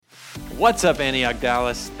What's up, Antioch,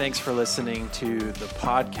 Dallas? Thanks for listening to the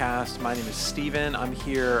podcast. My name is Steven. I'm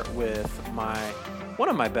here with one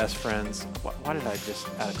of my best friends. Why did I just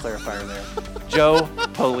add a clarifier there? Joe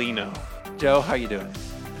Polino. Joe, how you doing?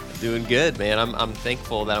 Doing good, man. I'm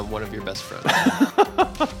thankful that I'm one of your best friends.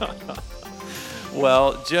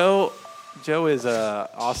 Well, Joe is an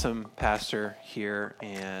awesome pastor here,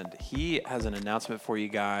 and he has an announcement for you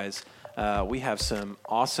guys. We have some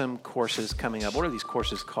awesome courses coming up. What are these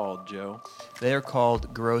courses called, Joe? They are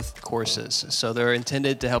called growth courses. So they're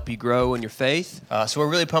intended to help you grow in your faith. So we're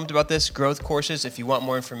really pumped about this, growth courses. If you want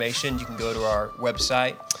more information, you can go to our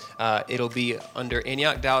website. It'll be under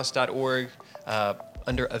AntiochDallas.org.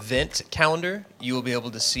 Under event calendar, you will be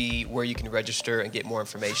able to see where you can register and get more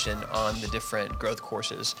information on the different growth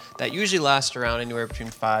courses that usually last around anywhere between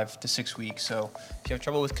 5 to 6 weeks. So if you have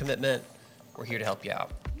trouble with commitment, we're here to help you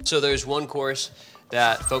out. So there's one course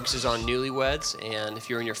that focuses on newlyweds, and if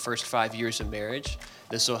you're in your first 5 years of marriage,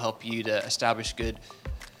 this will help you to establish good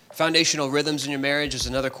foundational rhythms in your marriage. There's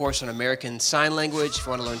another course on American Sign Language. If you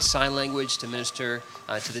want to learn sign language to minister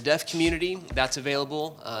to the deaf community, that's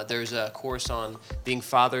available. There's a course on being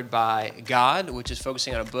fathered by God, which is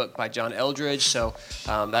focusing on a book by John Eldredge. So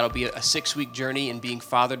that'll be a 6-week journey in being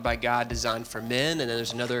fathered by God designed for men. And then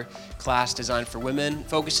there's another class designed for women,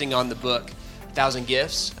 focusing on the book 1,000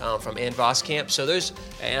 Gifts from Ann Voskamp. So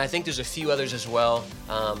and I think there's a few others as well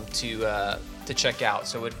to check out.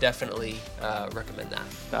 So would definitely recommend that.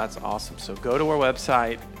 That's awesome. So go to our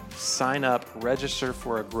website, sign up, register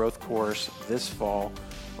for a growth course this fall.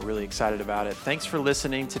 We're really excited about it. Thanks for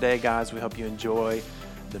listening today, guys. We hope you enjoy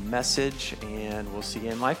the message, and we'll see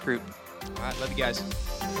you in Life Group. All right, love you guys.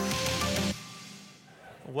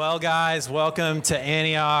 Well, guys, welcome to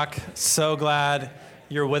Antioch. So glad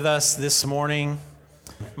you're with us this morning.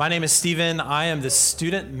 My name is Steven. I am the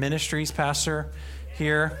student ministries pastor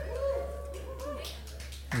here.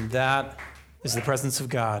 And that is the presence of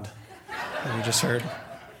God that we just heard.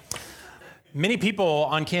 Many people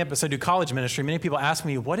on campus, I do college ministry, many people ask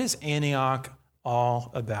me, what is Antioch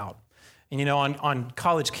all about? And you know, on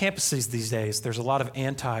college campuses these days, there's a lot of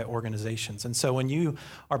anti-organizations. And so when you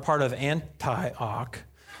are part of Antioch,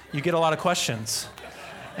 you get a lot of questions.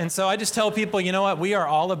 And so I just tell people, you know what? We are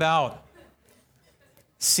all about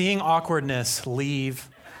seeing awkwardness leave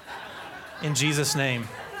in Jesus' name.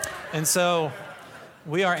 And so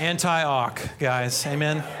we are anti-awk, guys.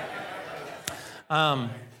 Amen. But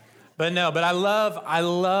I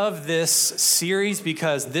love this series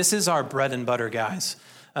because this is our bread and butter, guys.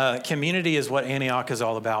 Community is what Antioch is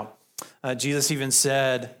all about. Jesus even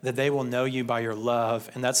said that they will know you by your love,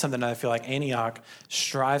 and that's something I feel like Antioch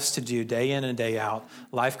strives to do day in and day out,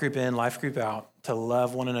 life group in, life group out, to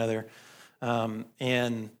love one another.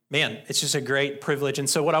 And man, it's just a great privilege. And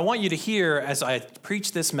so what I want you to hear as I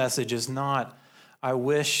preach this message is not, I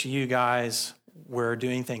wish you guys were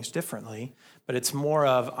doing things differently, but it's more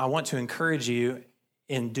of, I want to encourage you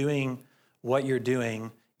in doing what you're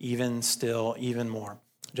doing even more.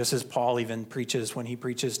 Just as Paul even preaches when he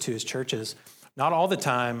preaches to his churches. Not all the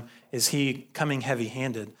time is he coming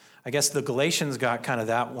heavy-handed. I guess the Galatians got kind of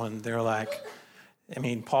that one. They're like,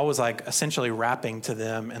 Paul was like essentially rapping to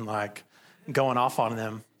them and like going off on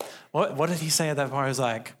them. What did he say at that part? He was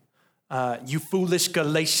like, you foolish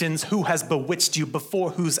Galatians, who has bewitched you,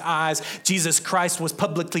 before whose eyes Jesus Christ was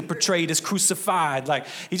publicly portrayed as crucified? Like,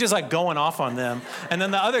 he's just like going off on them. And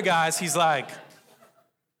then the other guys, he's like,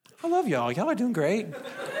 I love y'all. Y'all are doing great.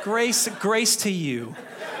 Grace to you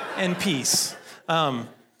and peace. But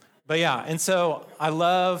yeah, and so I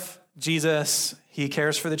love Jesus. He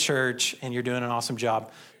cares for the church, and you're doing an awesome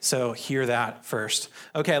job. So hear that first.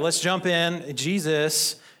 Okay, let's jump in.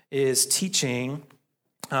 Jesus is teaching,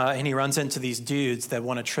 and he runs into these dudes that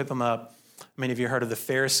want to trip him up. Many of you heard of the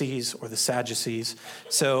Pharisees or the Sadducees.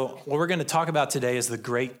 So what we're going to talk about today is the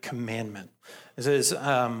Great Commandment. This is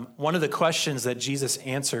one of the questions that Jesus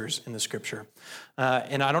answers in the scripture.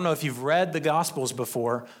 And I don't know if you've read the Gospels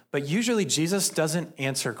before, but usually Jesus doesn't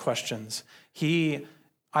answer questions. He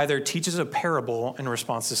either teaches a parable in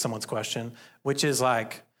response to someone's question, which is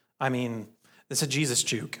like, it's a Jesus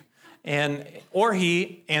juke, or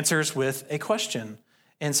he answers with a question.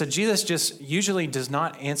 And so Jesus just usually does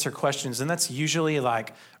not answer questions, and that's usually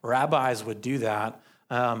like rabbis would do that.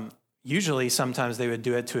 Usually, sometimes they would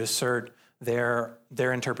do it to assert their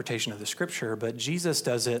interpretation of the scripture, but Jesus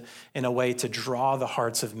does it in a way to draw the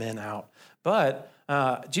hearts of men out. But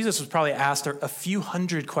Jesus was probably asked a few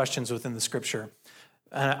hundred questions within the scripture.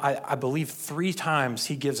 I believe 3 times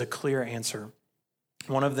he gives a clear answer.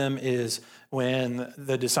 One of them is when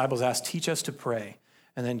the disciples ask, teach us to pray,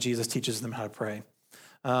 and then Jesus teaches them how to pray.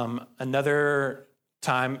 Another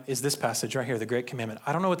time is this passage right here, the Great Commandment.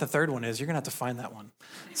 I don't know what the third one is. You're going to have to find that one.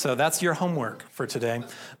 So that's your homework for today.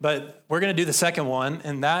 But we're going to do the second one,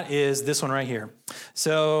 and that is this one right here.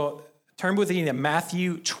 So turn with me to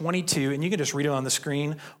Matthew 22, and you can just read it on the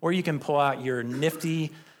screen, or you can pull out your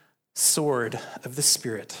nifty sword of the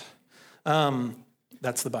Spirit.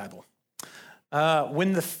 That's the Bible.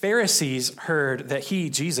 When the Pharisees heard that he,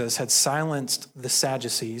 Jesus, had silenced the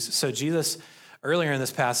Sadducees, so Jesus, earlier in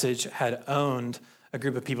this passage, had owned a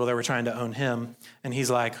group of people that were trying to own him, and he's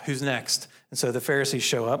like, who's next? And so the Pharisees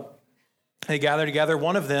show up. They gather together.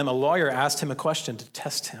 One of them, a lawyer, asked him a question to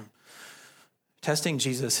test him. Testing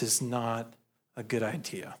Jesus is not a good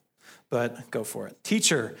idea, but go for it.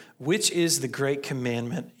 Teacher, which is the great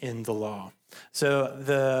commandment in the law? So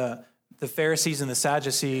the Pharisees and the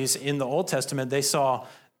Sadducees in the Old Testament, they saw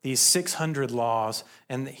these 600 laws,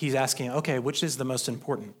 and he's asking, okay, which is the most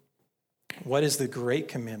important? What is the great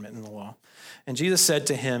commandment in the law? And Jesus said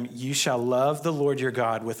to him, you shall love the Lord your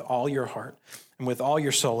God with all your heart and with all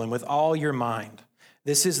your soul and with all your mind.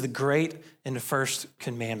 This is the great and first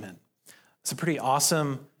commandment. It's a pretty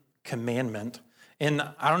awesome commandment. And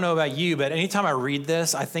I don't know about you, but anytime I read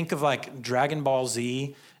this, I think of like Dragon Ball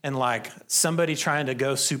Z and like somebody trying to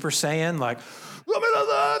go Super Saiyan, like, I'm gonna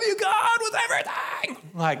love you, God, with everything.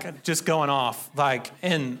 Like just going off. Like,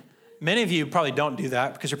 and many of you probably don't do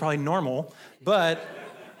that because you're probably normal, but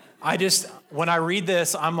when I read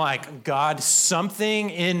this, I'm like, God,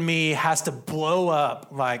 something in me has to blow up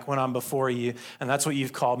like when I'm before you. And that's what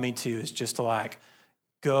you've called me to, is just to like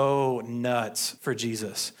go nuts for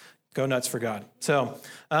Jesus. Go nuts for God. So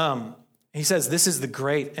he says, this is the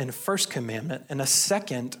great and first commandment, and a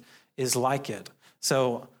second is like it.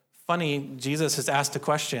 So funny, Jesus has asked a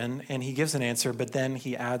question and he gives an answer, but then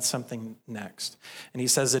he adds something next. And he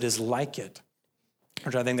says it is like it,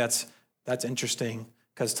 which I think that's interesting,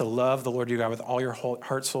 because to love the Lord your God with all your whole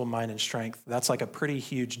heart, soul, mind, and strength, that's like a pretty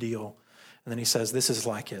huge deal. And then he says, this is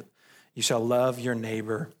like it. You shall love your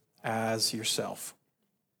neighbor as yourself.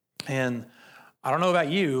 And I don't know about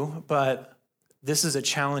you, but this is a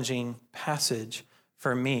challenging passage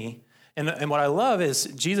for me. And what I love is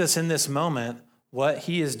Jesus in this moment, what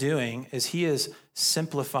he is doing is he is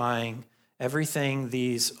simplifying everything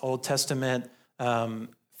these Old Testament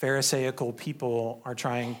Pharisaical people are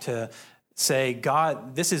trying to say,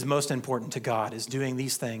 God, this is most important to God, is doing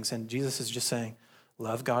these things. And Jesus is just saying,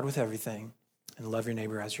 love God with everything and love your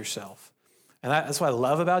neighbor as yourself. And that's what I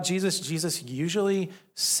love about Jesus. Jesus usually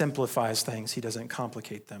simplifies things. He doesn't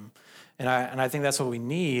complicate them. And I think that's what we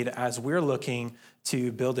need as we're looking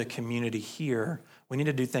to build a community here. We need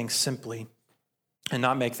to do things simply and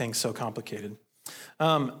not make things so complicated.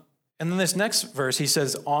 And then this next verse, he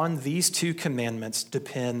says, on these two commandments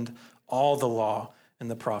depend all the law and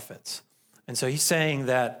the prophets. And so he's saying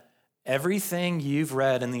that everything you've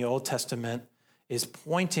read in the Old Testament is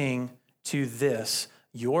pointing to this.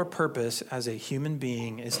 Your purpose as a human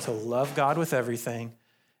being is to love God with everything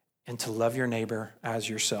and to love your neighbor as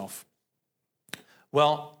yourself.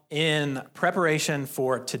 Well, in preparation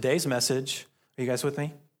for today's message, are you guys with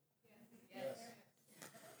me? Yes.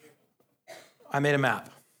 I made a map.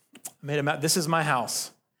 This is my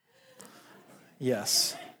house.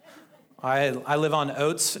 Yes. I live on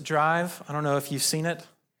Oates Drive. I don't know if you've seen it.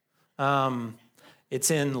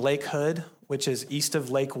 It's in Lake Hood, which is east of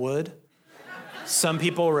Lakewood. Some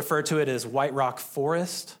people refer to it as White Rock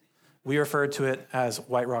Forest. We refer to it as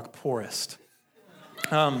White Rock Forest.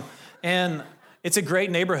 And it's a great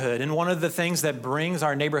neighborhood. And one of the things that brings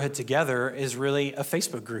our neighborhood together is really a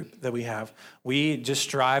Facebook group that we have. We just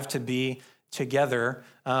strive to be together.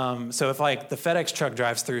 So if like the FedEx truck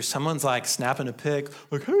drives through, someone's like snapping a pic,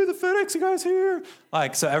 like, hey, the FedEx guys here.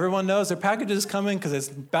 Like, so everyone knows their package is coming because it's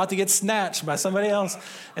about to get snatched by somebody else.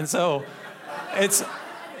 And so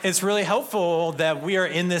it's really helpful that we are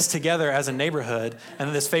in this together as a neighborhood,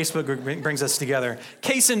 and this Facebook group brings us together.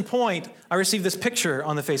 Case in point, I received this picture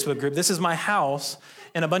on the Facebook group. This is my house,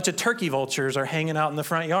 and a bunch of turkey vultures are hanging out in the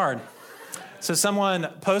front yard. So someone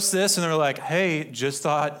posts this, and they're like, hey, just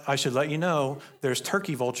thought I should let you know there's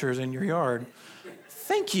turkey vultures in your yard.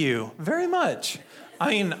 Thank you very much. I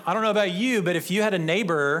mean, I don't know about you, but if you had a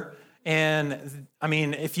neighbor, and I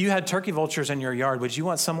mean, if you had turkey vultures in your yard, would you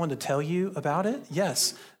want someone to tell you about it?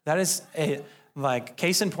 Yes. That is a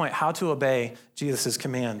case in point, how to obey Jesus'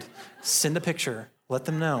 command. Send a picture, let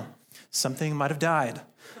them know. Something might have died.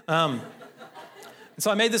 And so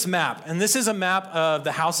I made this map, and this is a map of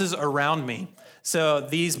the houses around me. So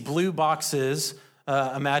these blue boxes,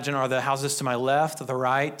 imagine, are the houses to my left, to the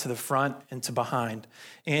right, to the front, and to behind.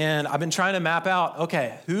 And I've been trying to map out,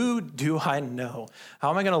 okay, who do I know? How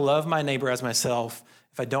am I going to love my neighbor as myself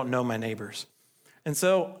if I don't know my neighbors? And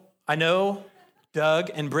so I know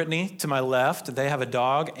Doug and Brittany to my left, they have a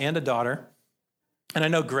dog and a daughter. And I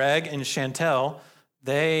know Greg and Chantel,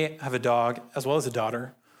 they have a dog as well as a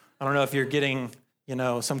daughter. I don't know if you're getting,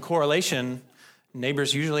 some correlation.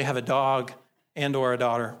 Neighbors usually have a dog and or a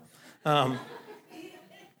daughter.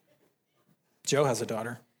 Joe has a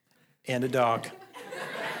daughter and a dog.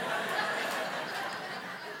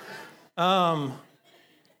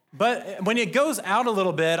 But when it goes out a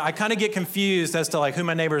little bit, I kind of get confused as to like who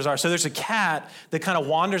my neighbors are. So there's a cat that kind of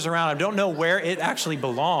wanders around. I don't know where it actually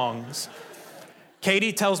belongs.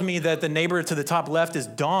 Katie tells me that the neighbor to the top left is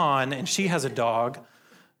Dawn, and she has a dog.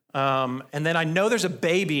 And then I know there's a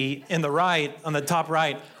baby on the top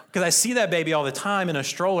right, because I see that baby all the time in a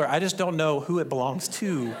stroller. I just don't know who it belongs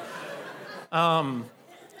to. And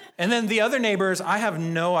then the other neighbors, I have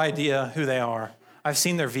no idea who they are. I've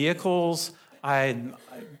seen their vehicles. I'm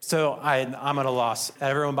at a loss.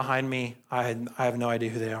 Everyone behind me, I have no idea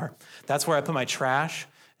who they are. That's where I put my trash.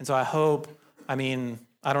 And so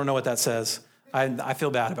I don't know what that says. I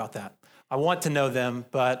feel bad about that. I want to know them,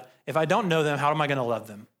 but if I don't know them, how am I going to love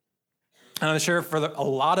them? And I'm sure for a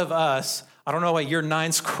lot of us, I don't know what your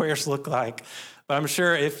 9 squares look like, but I'm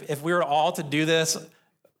sure if we were all to do this,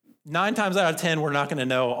 9 times out of 10, we're not going to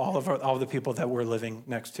know all of the people that we're living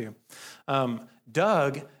next to.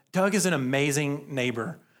 Doug is an amazing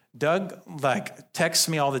neighbor. Doug texts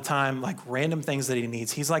me all the time, random things that he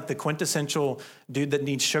needs. He's like the quintessential dude that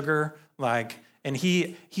needs sugar, and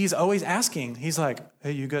he's always asking. He's like,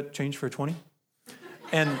 "Hey, you got change for a 20?"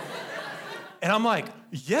 And I'm like,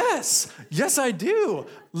 yes, I do.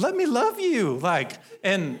 Let me love you.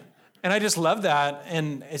 And I just love that.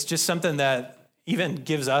 And it's just something that even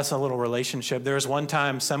gives us a little relationship. There was one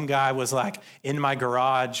time some guy was in my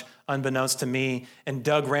garage, unbeknownst to me, and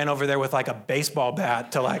Doug ran over there with a baseball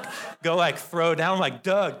bat to go throw down. I'm like,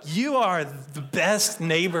 Doug, you are the best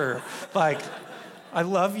neighbor. I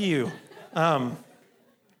love you. But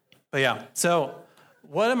yeah, so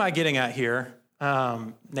what am I getting at here?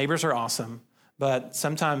 Neighbors are awesome, but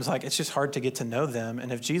sometimes it's just hard to get to know them.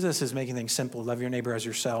 And if Jesus is making things simple, love your neighbor as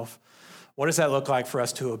yourself, what does that look like for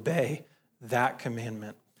us to obey that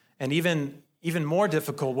commandment? And even more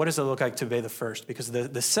difficult, what does it look like to obey the first? Because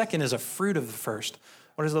the second is a fruit of the first.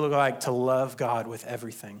 What does it look like to love God with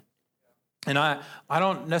everything? And I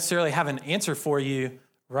don't necessarily have an answer for you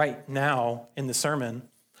right now in the sermon,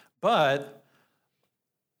 but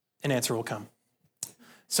an answer will come.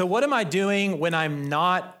 So what am I doing when I'm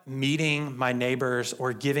not meeting my neighbors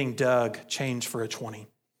or giving Doug change for a 20?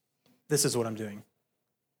 This is what I'm doing.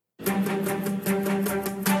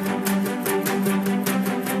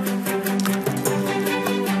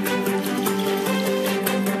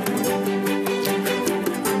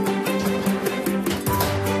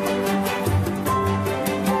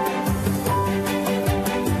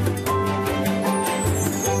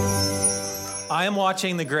 I am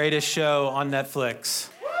watching The Greatest Show on Netflix.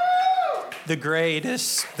 The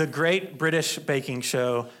Great British Baking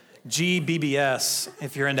Show, GBBS,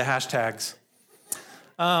 if you're into hashtags.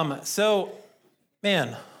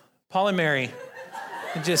 Man, Paul and Mary,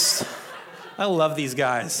 I love these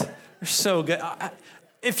guys. They're so good.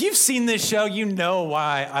 If you've seen this show, you know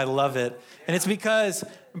why I love it. And it's because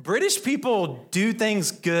British people do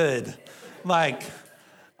things good. I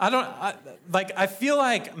feel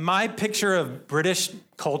like my picture of British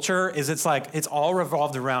culture is it's all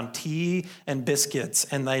revolved around tea and biscuits.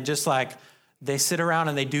 And they sit around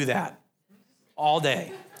and they do that all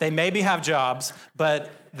day. They maybe have jobs, but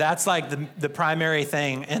that's the primary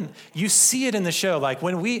thing. And you see it in the show.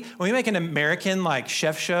 When we make an American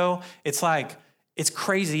chef show, it's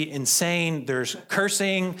crazy, insane. There's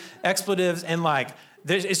cursing, expletives, and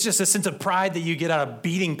it's just a sense of pride that you get out of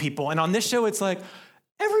beating people. And on this show, it's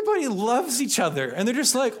everybody loves each other. And they're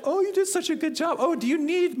just oh, you did such a good job. Oh, do you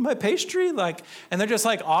need my pastry? And they're just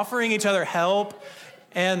offering each other help.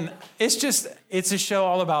 And it's a show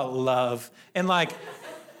all about love. And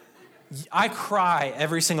I cry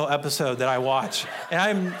every single episode that I watch.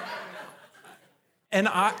 And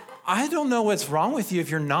I don't know what's wrong with you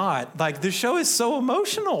if you're not. The show is so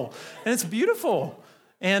emotional and it's beautiful.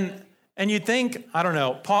 And you think, I don't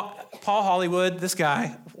know, Paul Hollywood, this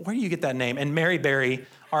guy, where do you get that name? And Mary Berry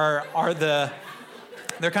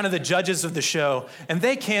they're kind of the judges of the show, and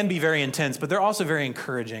they can be very intense, but they're also very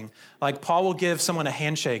encouraging. Paul will give someone a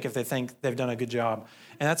handshake if they think they've done a good job.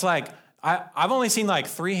 And that's I've only seen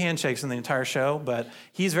 3 handshakes in the entire show, but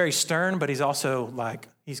he's very stern, but he's also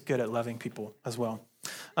he's good at loving people as well.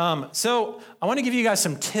 So I want to give you guys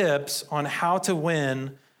some tips on how to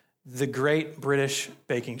win the Great British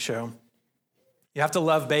Baking Show. You have to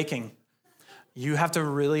love baking. you have to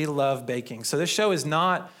really love baking. So this show is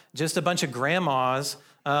not just a bunch of grandmas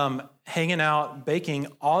hanging out baking.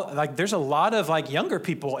 There's a lot of younger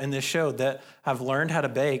people in this show that have learned how to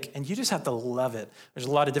bake, and you just have to love it. There's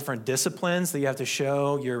a lot of different disciplines that you have to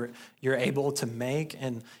show you're able to make,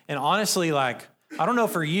 and honestly, I don't know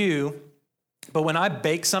for you, but when I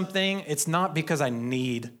bake something, it's not because I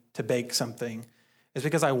need to bake something. It's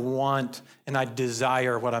because I want and I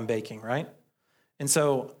desire what I'm baking, right? And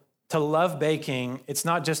so to love baking, it's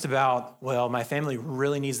not just about, well, my family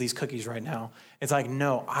really needs these cookies right now. It's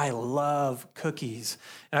no, I love cookies.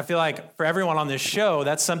 And I feel like for everyone on this show,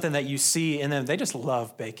 that's something that you see in them. They just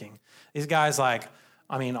love baking. These guys,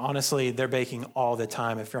 honestly, they're baking all the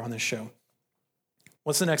time if you're on this show.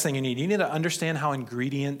 What's the next thing you need? You need to understand how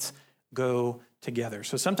ingredients go together.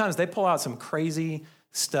 So sometimes they pull out some crazy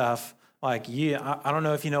stuff. I don't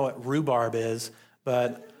know if you know what rhubarb is,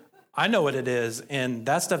 but I know what it is, and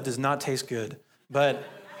that stuff does not taste good. But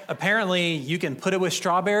apparently you can put it with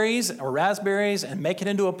strawberries or raspberries and make it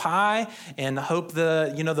into a pie and hope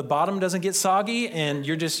the bottom doesn't get soggy, and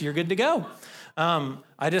you're good to go.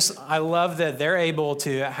 I love that they're able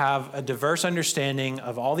to have a diverse understanding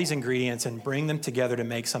of all these ingredients and bring them together to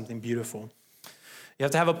make something beautiful. You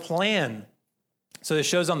have to have a plan. So the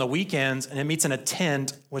show's on the weekends, and it meets in a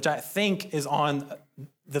tent, which I think is on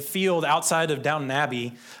the field outside of Downton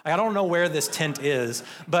Abbey. I don't know where this tent is,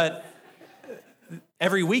 but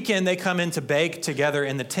every weekend they come in to bake together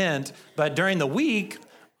in the tent. But during the week,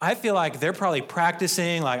 I feel like they're probably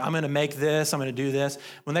practicing, I'm going to make this, I'm going to do this.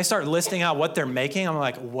 When they start listing out what they're making, I'm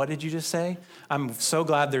like, what did you just say? I'm so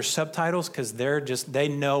glad there's subtitles because they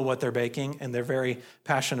know what they're baking and they're very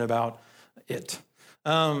passionate about it.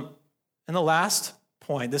 And the last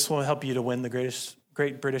point, this will help you to win the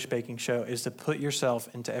Great British Baking Show, is to put yourself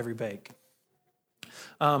into every bake.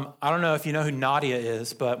 I don't know if you know who Nadia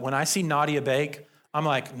is, but when I see Nadia bake, I'm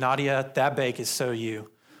like, Nadia, that bake is so you.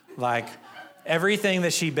 Everything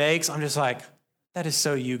that she bakes, I'm just like, that is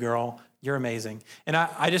so you, girl. You're amazing. And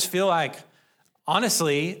I just feel like,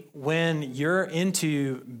 honestly, when you're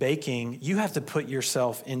into baking, you have to put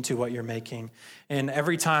yourself into what you're making. And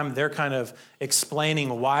every time they're kind of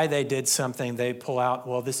explaining why they did something, they pull out,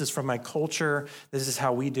 well, this is from my culture. This is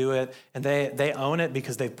how we do it. And they own it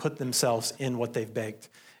because they've put themselves in what they've baked.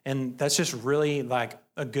 And that's just really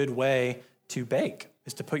a good way to bake,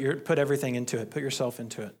 is to put everything into it, put yourself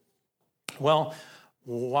into it. Well,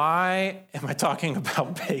 why am I talking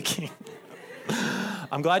about baking?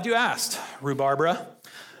 I'm glad you asked, Rhubarbara.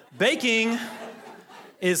 Baking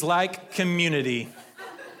is like community.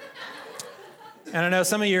 And I know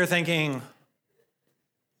some of you are thinking,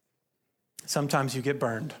 sometimes you get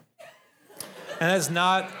burned. And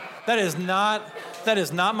that is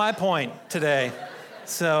not my point today.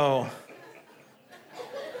 So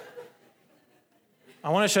I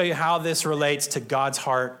want to show you how this relates to God's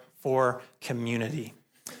heart for community.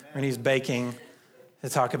 And he's baking to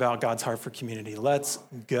talk about God's heart for community. Let's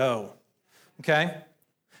go. Okay?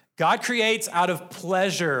 God creates out of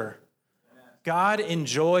pleasure. God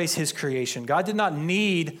enjoys his creation. God did not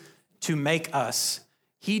need to make us.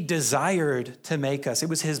 He desired to make us. It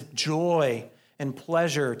was his joy and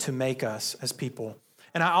pleasure to make us as people.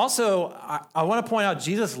 And I want to point out,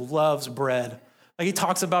 Jesus loves bread. He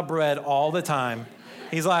talks about bread all the time.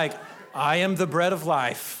 He's like, I am the bread of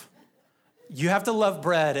life. You have to love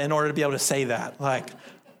bread in order to be able to say that.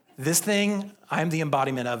 This thing, I'm the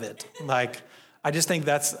embodiment of it. I just think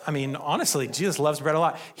honestly, Jesus loves bread a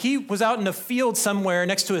lot. He was out in a field somewhere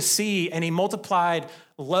next to a sea, and he multiplied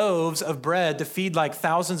loaves of bread to feed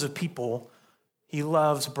thousands of people. He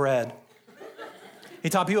loves bread. He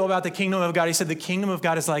taught people about the kingdom of God. He said the kingdom of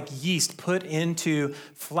God is like yeast put into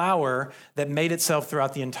flour that made itself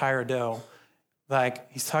throughout the entire dough.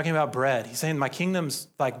 He's talking about bread. He's saying my kingdom's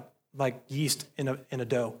like yeast in a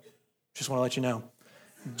dough. Just want to let you know.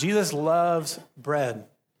 Jesus loves bread.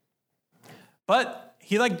 But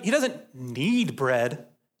he doesn't need bread.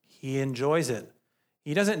 He enjoys it.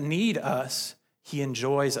 He doesn't need us. He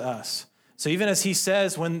enjoys us. So even as he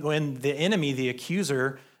says, when the enemy, the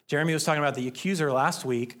accuser, Jeremy was talking about the accuser last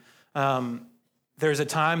week, there's a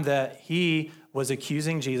time that he was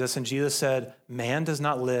accusing Jesus, and Jesus said, man does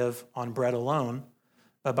not live on bread alone,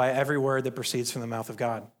 but by every word that proceeds from the mouth of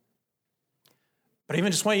God. But I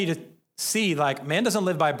even just want you to see, man doesn't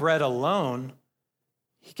live by bread alone.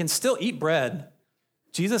 He can still eat bread.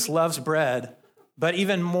 Jesus loves bread, but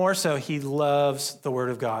even more so, he loves the word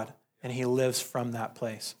of God, and he lives from that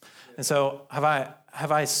place. And so have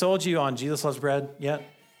I sold you on Jesus loves bread yet?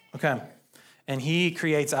 Okay. And he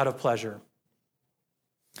creates out of pleasure.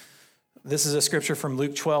 This is a scripture from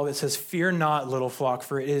Luke 12. It says, "Fear not, little flock,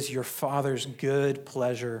 for it is your Father's good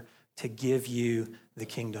pleasure to give you the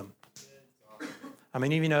kingdom." How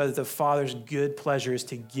many of you know that the Father's good pleasure is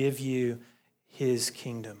to give you his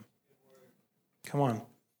kingdom? Come on.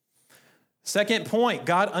 Second point,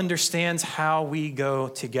 God understands how we go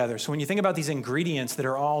together. So when you think about these ingredients that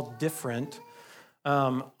are all different,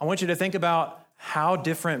 I want you to think about how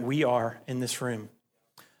different we are in this room.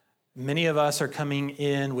 Many of us are coming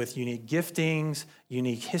in with unique giftings,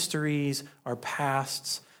 unique histories, our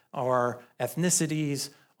pasts, our ethnicities,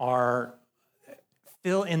 our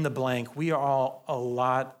fill in the blank. We are all a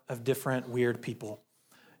lot of different weird people.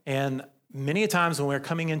 And many times when we're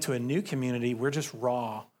coming into a new community, we're just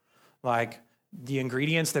raw. Like the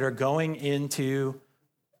ingredients that are going into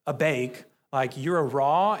a bake, like you're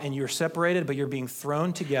raw and you're separated, but you're being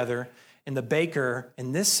thrown together. And the baker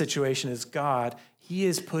in this situation is God. He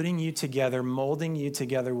is putting you together, molding you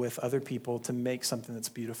together with other people to make something that's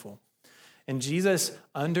beautiful. And Jesus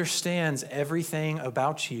understands everything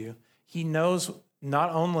about you. He knows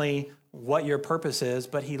not only what your purpose is,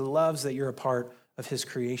 but he loves that you're a part of his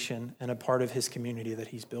creation and a part of his community that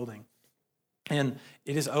he's building. And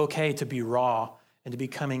it is okay to be raw and to be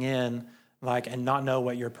coming in and not know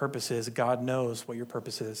what your purpose is. God knows what your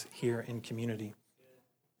purpose is here in community.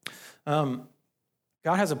 God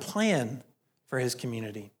has a plan for his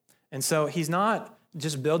community. And so he's not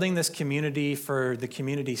just building this community for the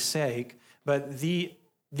community's sake, but the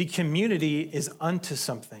community is unto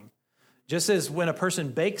something. Just as when a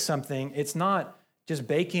person bakes something, it's not just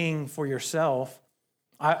baking for yourself.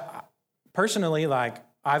 I personally,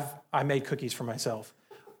 I made cookies for myself.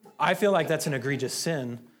 I feel like that's an egregious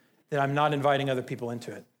sin that I'm not inviting other people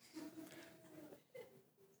into it.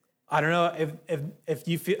 I don't know if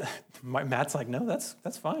you feel, Matt's like, no,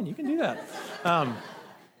 that's fine. You can do that.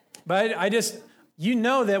 But I just, you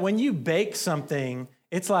know that when you bake something,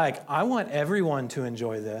 it's like, I want everyone to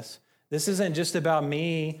enjoy this. This isn't just about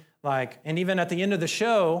me. And even at the end of the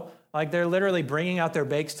show, they're literally bringing out their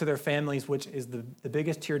bakes to their families, which is the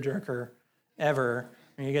biggest tearjerker ever.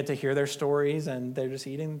 And you get to hear their stories, and they're just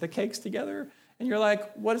eating the cakes together. And you're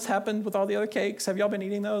like, what has happened with all the other cakes? Have y'all been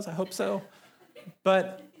eating those? I hope so.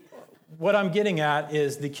 But what I'm getting at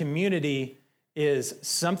is the community is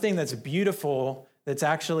something that's beautiful, that's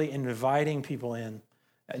actually inviting people in,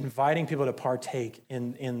 inviting people to partake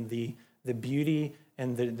in the beauty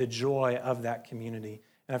and the joy of that community.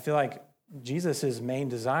 And I feel like Jesus' main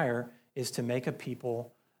desire is to make a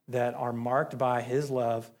people that are marked by his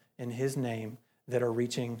love and his name that are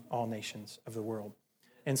reaching all nations of the world.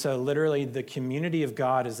 And so literally the community of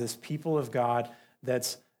God is this people of God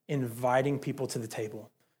that's inviting people to the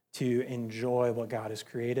table to enjoy what God has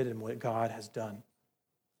created and what God has done.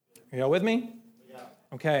 Are y'all with me? Yeah.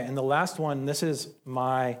 Okay, and the last one, this is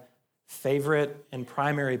my favorite and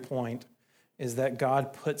primary point, is that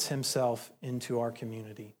God puts himself into our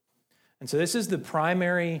community. And so this is the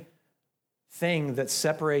primary thing that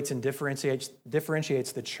separates and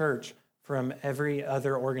differentiates the church from every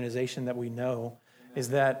other organization that we know, is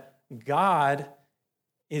that God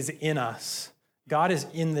is in us. God is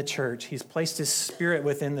in the church. He's placed his spirit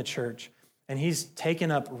within the church, and he's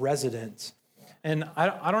taken up residence. And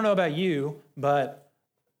I don't know about you, but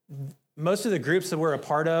most of the groups that we're a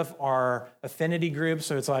part of are affinity groups.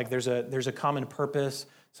 So it's like there's a common purpose.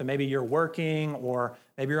 So maybe you're working, or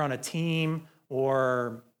maybe you're on a team,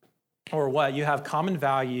 or what? You have common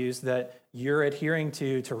values that you're adhering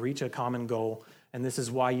to reach a common goal. And this is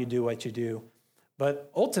why you do what you do.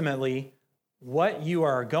 But ultimately, what you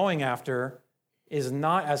are going after is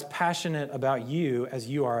not as passionate about you as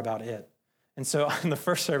you are about it. And so in the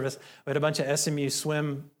first service, we had a bunch of SMU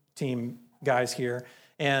swim team guys here.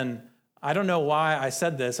 And I don't know why I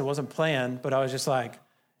said this. It wasn't planned, but I was just like,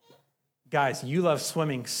 guys, you love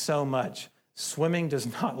swimming so much. Swimming does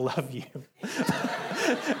not love you.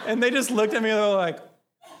 And they just looked at me and they were like,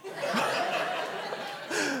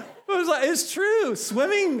 I was like, it's true.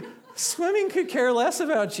 Swimming could care less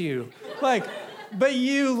about you. But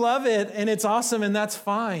you love it and it's awesome and that's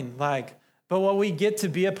fine. But what we get to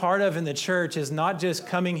be a part of in the church is not just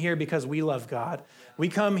coming here because we love God. We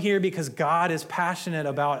come here because God is passionate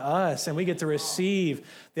about us and we get to receive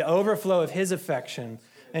the overflow of his affection.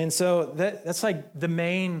 And so that's like the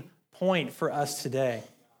main point for us today.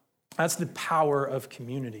 That's the power of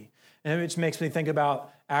community. And it makes me think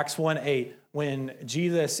about Acts 1:8, when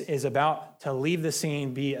Jesus is about to leave the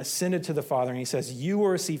scene, be ascended to the Father, and he says, you will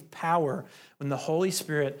receive power when the Holy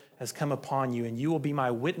Spirit has come upon you, and you will be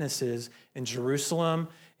my witnesses in Jerusalem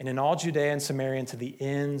and in all Judea and Samaria and to the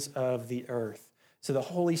ends of the earth. So the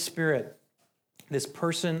Holy Spirit, this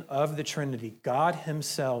person of the Trinity, God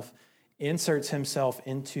himself inserts himself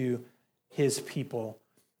into his people,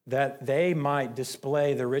 that they might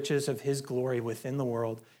display the riches of his glory within the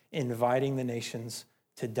world, inviting the nations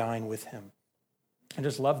to dine with him. I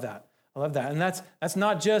just love that. I love that. And that's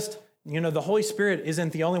not just, the Holy Spirit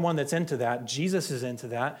isn't the only one that's into that. Jesus is into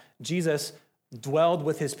that. Jesus dwelled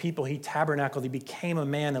with his people. He tabernacled. He became a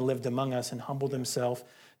man and lived among us and humbled himself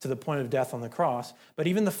to the point of death on the cross. But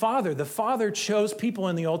even the Father chose people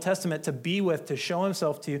in the Old Testament to be with, to show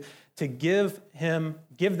himself to give them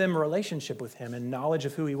a relationship with him and knowledge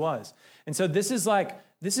of who he was. And so this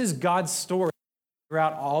is God's story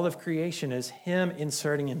throughout all of creation, is him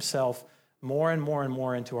inserting himself more and more and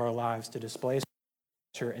more into our lives to display his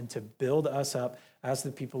nature and to build us up as the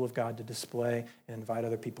people of God to display and invite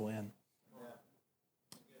other people in.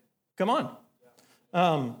 Come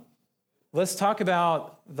on. Let's talk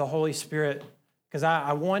about the Holy Spirit, because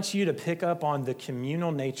I want you to pick up on the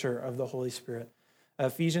communal nature of the Holy Spirit.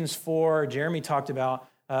 Ephesians 4, Jeremy talked about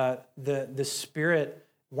the Spirit.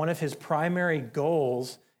 One of his primary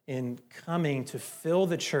goals in coming to fill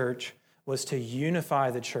the church was to unify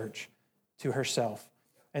the church to herself.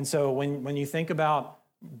 And so when you think about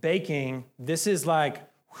baking, this is like,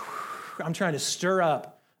 I'm trying to stir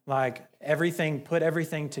up like everything, put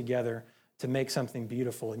everything together to make something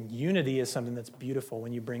beautiful. And unity is something that's beautiful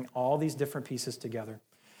when you bring all these different pieces together.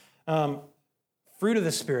 Fruit of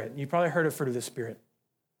the Spirit. You probably heard of fruit of the Spirit.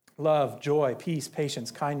 Love, joy, peace, patience,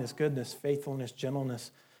 kindness, goodness, faithfulness, gentleness,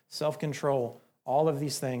 self-control, all of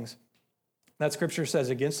these things. That scripture says,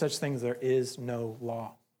 against such things there is no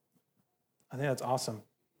law. I think that's awesome.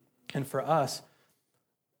 And for us,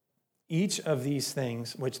 each of these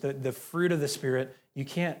things, which the fruit of the Spirit, you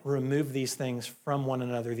can't remove these things from one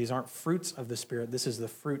another. These aren't fruits of the Spirit. This is the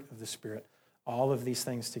fruit of the Spirit. All of these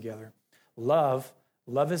things together. Love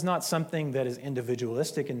is not something that is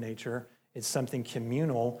individualistic in nature. It's something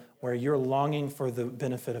communal where you're longing for the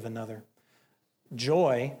benefit of another.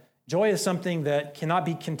 Joy is something that cannot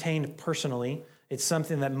be contained personally. It's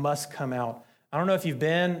something that must come out. I don't know if you've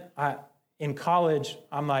been... In college,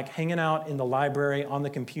 I'm like hanging out in the library on the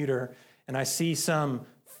computer, and I see some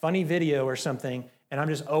funny video or something, and I'm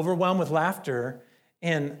just overwhelmed with laughter.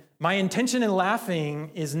 And my intention in laughing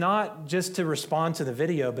is not just to respond to the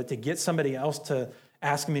video, but to get somebody else to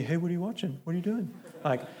ask me, hey, what are you watching? What are you doing?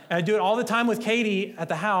 And I do it all the time with Katie at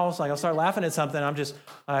the house. I'll start laughing at something. I'm just,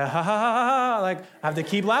 ha, ha, ha, ha, ha. I have to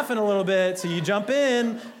keep laughing a little bit. So you jump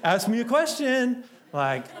in, ask me a question.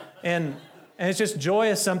 And it's just joy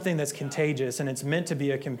is something that's contagious, and it's meant to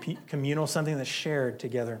be a communal, something that's shared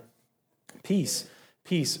together. Peace,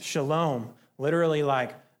 shalom, literally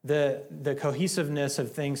like the cohesiveness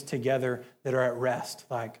of things together that are at rest.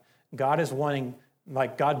 Like God is wanting,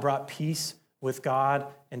 like God brought peace with God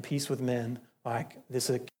and peace with men. Like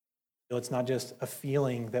this is, it's not just a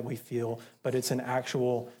feeling that we feel, but it's an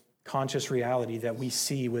actual conscious reality that we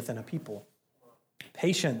see within a people.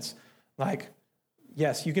 Patience,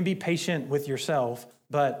 yes, you can be patient with yourself,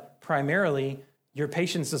 but primarily your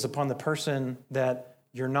patience is upon the person that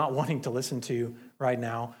you're not wanting to listen to right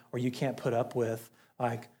now or you can't put up with.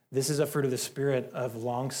 This is a fruit of the Spirit of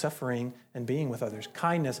long-suffering and being with others.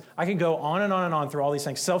 Kindness. I could go on and on and on through all these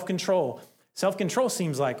things. Self-control. Self-control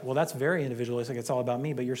seems like, well, that's very individualistic. It's all about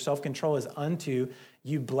me. But your self-control is unto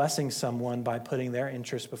you blessing someone by putting their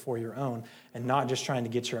interests before your own and not just trying to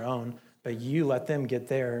get your own, but you let them get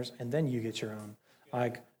theirs and then you get your own.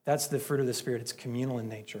 That's the fruit of the Spirit. It's communal in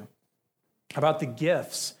nature. How about the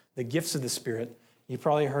gifts of the Spirit? You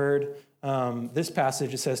probably heard this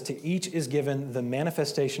passage. It says, to each is given the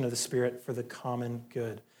manifestation of the Spirit for the common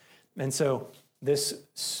good. And so this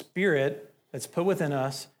Spirit that's put within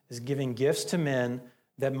us is giving gifts to men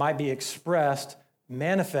that might be expressed,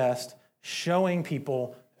 manifest, showing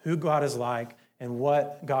people who God is like and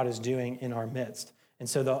what God is doing in our midst. And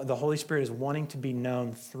so the Holy Spirit is wanting to be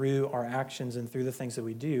known through our actions and through the things that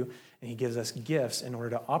we do, and he gives us gifts in order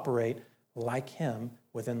to operate like him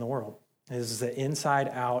within the world. This is the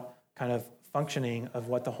inside-out kind of functioning of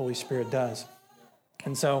what the Holy Spirit does.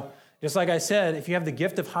 And so, just like I said, if you have the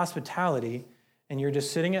gift of hospitality and you're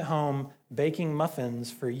just sitting at home baking muffins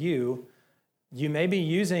for you may be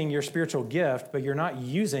using your spiritual gift, but you're not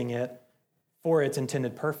using it for its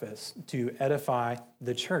intended purpose, to edify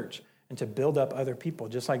the church and to build up other people.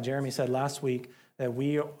 Just like Jeremy said last week, that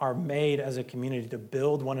we are made as a community to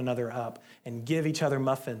build one another up and give each other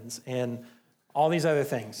muffins and all these other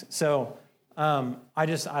things. So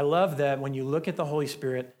I love that when you look at the Holy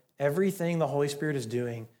Spirit, everything the Holy Spirit is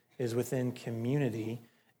doing is within community,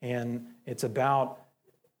 and it's about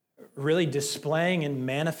really displaying and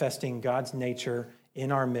manifesting God's nature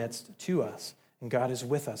in our midst to us. And God is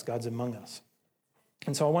with us. God's among us.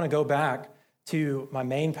 And so I want to go back to my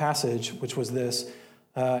main passage, which was this: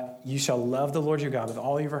 you shall love the Lord your God with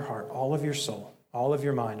all of your heart, all of your soul, all of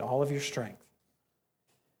your mind, all of your strength.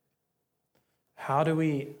 How do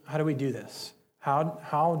we do this?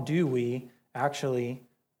 How do we actually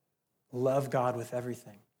love God with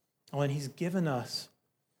everything? Well, and He's given us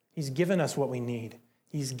what we need.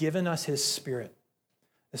 He's given us His Spirit.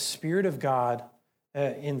 The Spirit of God.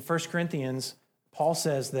 In 1 Corinthians, Paul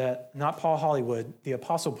says that, not Paul Hollywood, the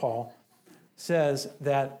Apostle Paul says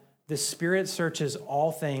that the Spirit searches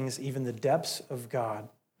all things, even the depths of God,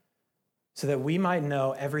 so that we might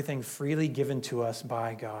know everything freely given to us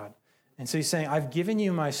by God. And so he's saying, I've given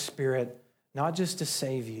you my Spirit, not just to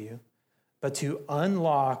save you, but to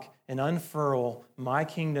unlock and unfurl my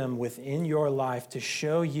kingdom within your life, to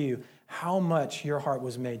show you how much your heart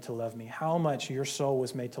was made to love me, how much your soul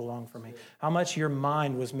was made to long for me, how much your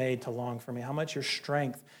mind was made to long for me, how much your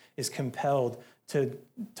strength is compelled to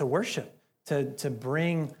worship, to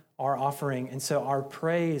bring our offering. And so our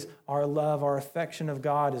praise, our love, our affection of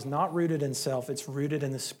God is not rooted in self, it's rooted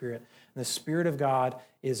in the Spirit. And the Spirit of God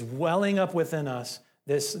is welling up within us,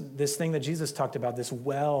 this thing that Jesus talked about, this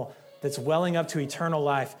well that's welling up to eternal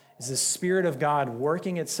life, is the Spirit of God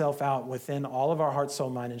working itself out within all of our heart,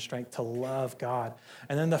 soul, mind, and strength to love God.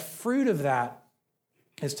 And then the fruit of that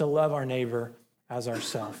is to love our neighbor as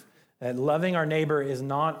ourself. That loving our neighbor is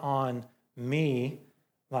not on me,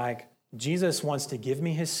 like Jesus wants to give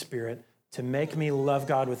me His Spirit to make me love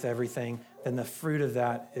God with everything. Then the fruit of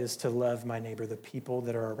that is to love my neighbor, the people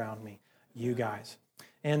that are around me, you guys.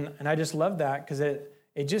 And I just love that because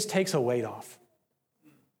it just takes a weight off.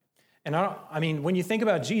 And I mean, when you think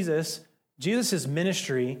about Jesus'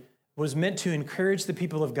 ministry was meant to encourage the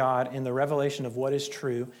people of God in the revelation of what is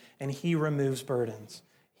true, and He removes burdens.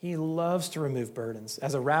 He loves to remove burdens.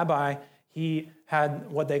 As a rabbi, he had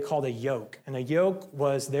what they called a yoke, and a yoke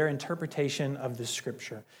was their interpretation of the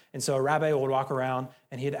Scripture. And so a rabbi would walk around,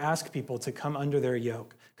 and he'd ask people to come under their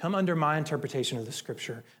yoke, come under my interpretation of the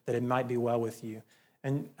Scripture, that it might be well with you.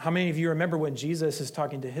 And how many of you remember when Jesus is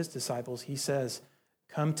talking to His disciples, He says,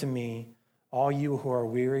 "Come to me, all you who are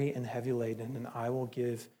weary and heavy laden, and I will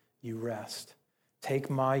give you rest. Take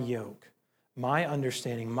my yoke, my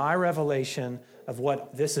understanding, my revelation of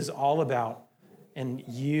what this is all about, and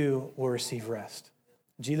you will receive rest."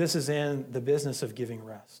 Jesus is in the business of giving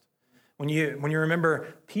rest. When you remember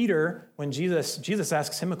Peter, when Jesus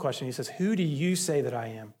asks him a question, He says, "Who do you say that I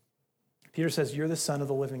am?" Peter says, "You're the Son of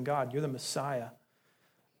the living God. You're the Messiah."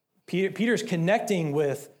 Peter's connecting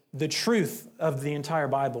with the truth of the entire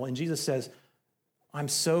Bible. And Jesus says, "I'm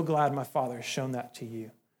so glad my Father has shown that to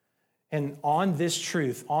you." And on this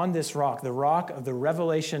truth, on this rock, the rock of the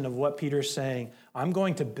revelation of what Peter's saying, I'm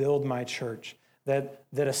going to build my church, that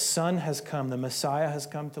a Son has come, the Messiah has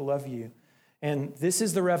come to love you. And this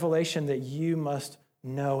is the revelation that you must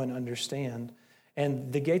know and understand.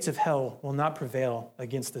 And the gates of hell will not prevail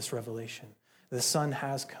against this revelation. The Son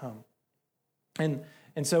has come.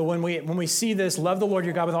 And so when we see this, love the Lord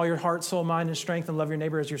your God with all your heart, soul, mind, and strength, and love your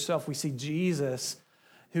neighbor as yourself, we see Jesus,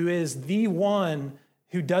 who is the one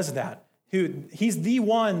who does that. He's the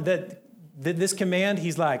one that this command,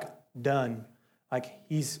 He's like, done. Like,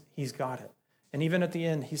 he's got it. And even at the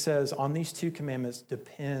end, He says, on these two commandments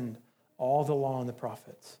depend all the law and the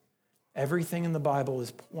prophets. Everything in the Bible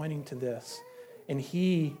is pointing to this. And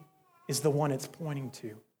He is the one it's pointing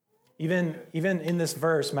to. Even in this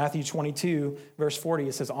verse, Matthew 22, verse 40,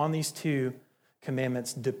 it says, on these two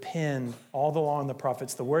commandments depend all the law and the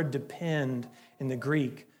prophets. The word depend in the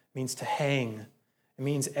Greek means to hang. It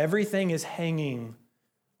means everything is hanging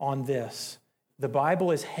on this. The Bible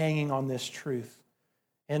is hanging on this truth.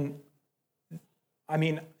 And I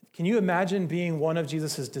mean, can you imagine being one of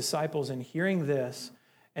Jesus' disciples and hearing this,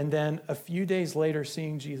 and then a few days later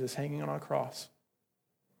seeing Jesus hanging on a cross?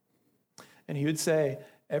 And He would say,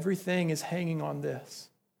 everything is hanging on this.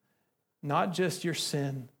 Not just your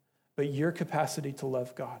sin, but your capacity to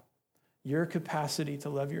love God, your capacity to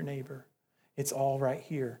love your neighbor. It's all right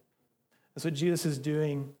here. That's what Jesus is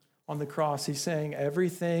doing on the cross. He's saying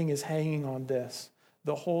everything is hanging on this.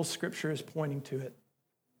 The whole Scripture is pointing to it.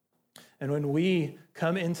 And when we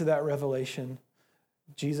come into that revelation,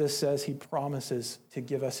 Jesus says He promises to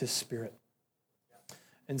give us His Spirit.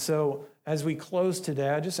 And so as we close today,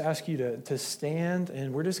 I just ask you to stand,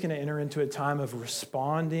 and we're just going to enter into a time of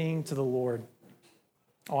responding to the Lord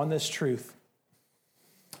on this truth.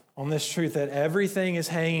 On this truth that everything is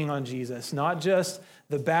hanging on Jesus. Not just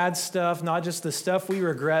the bad stuff, not just the stuff we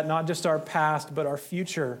regret, not just our past, but our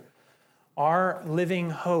future, our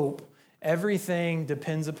living hope. Everything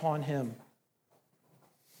depends upon Him.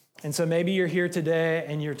 And so maybe you're here today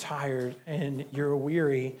and you're tired and you're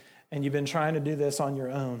weary and you've been trying to do this on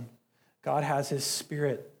your own. God has his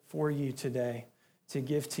Spirit for you today to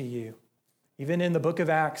give to you. Even in the book of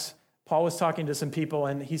Acts, Paul was talking to some people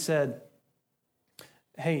and he said,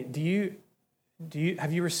 hey,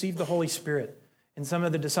 have you received the Holy Spirit? And some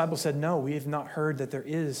of the disciples said, no, we have not heard that there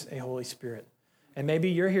is a Holy Spirit. And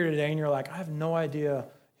maybe you're here today and you're like, I have no idea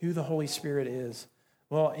who the Holy Spirit is.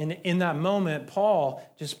 Well, in that moment, Paul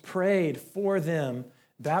just prayed for them,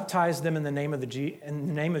 baptized them in the name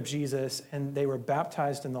of Jesus, and they were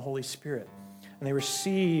baptized in the Holy Spirit. And they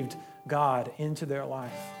received God into their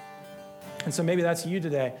life. And so maybe that's you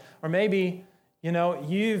today. Or maybe,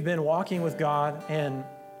 you've been walking with God and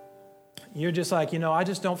you're just like, I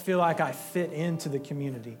just don't feel like I fit into the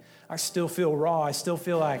community. I still feel raw. I still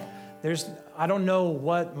feel like I don't know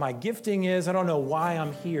what my gifting is. I don't know why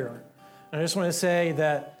I'm here. And I just want to say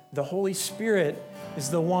that the Holy Spirit is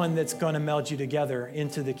the one that's going to meld you together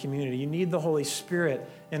into the community. You need the Holy Spirit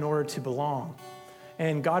in order to belong.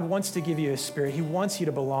 And God wants to give you a spirit. He wants you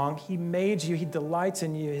to belong. He made you. He delights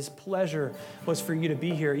in you. His pleasure was for you to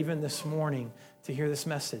be here even this morning to hear this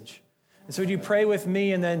message. And so would you pray with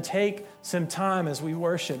me and then take some time as we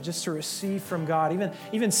worship just to receive from God.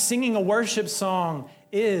 Even singing a worship song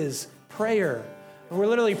is prayer. We're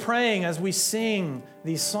literally praying as we sing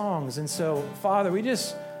these songs. And so, Father, we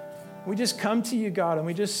just come to you, God, and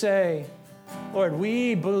we just say, Lord,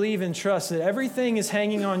 we believe and trust that everything is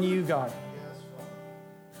hanging on you, God.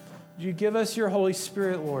 Would you give us your Holy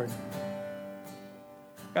Spirit, Lord?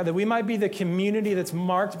 God, that we might be the community that's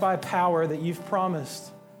marked by power that you've promised.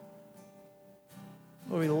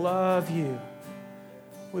 Lord, we love you.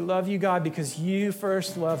 We love you, God, because you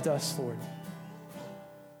first loved us, Lord.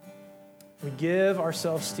 We give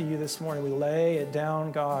ourselves to you this morning. We lay it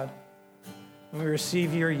down, God. And we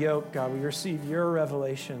receive your yoke, God. We receive your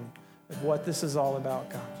revelation of what this is all about,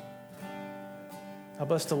 God.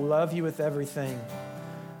 Help us to love you with everything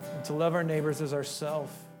and to love our neighbors as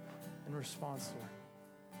ourselves in response, Lord.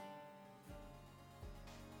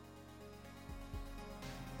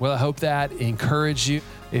 Well, I hope that encouraged you.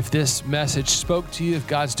 If this message spoke to you, if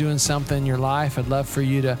God's doing something in your life, I'd love for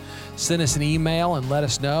you to send us an email and let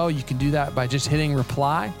us know. You can do that by just hitting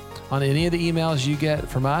reply on any of the emails you get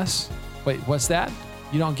from us. Wait, what's that?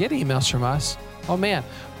 You don't get emails from us? Oh man,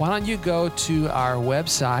 why don't you go to our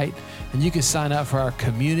website and you can sign up for our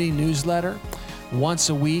community newsletter. Once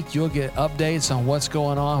a week, you'll get updates on what's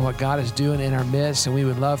going on, what God is doing in our midst, and we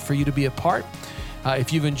would love for you to be a part.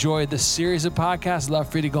 If you've enjoyed this series of podcasts, I'd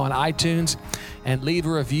love for you to go on iTunes and leave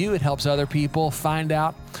a review. It helps other people find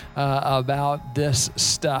out about this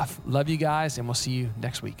stuff. Love you guys, and we'll see you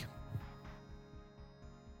next week.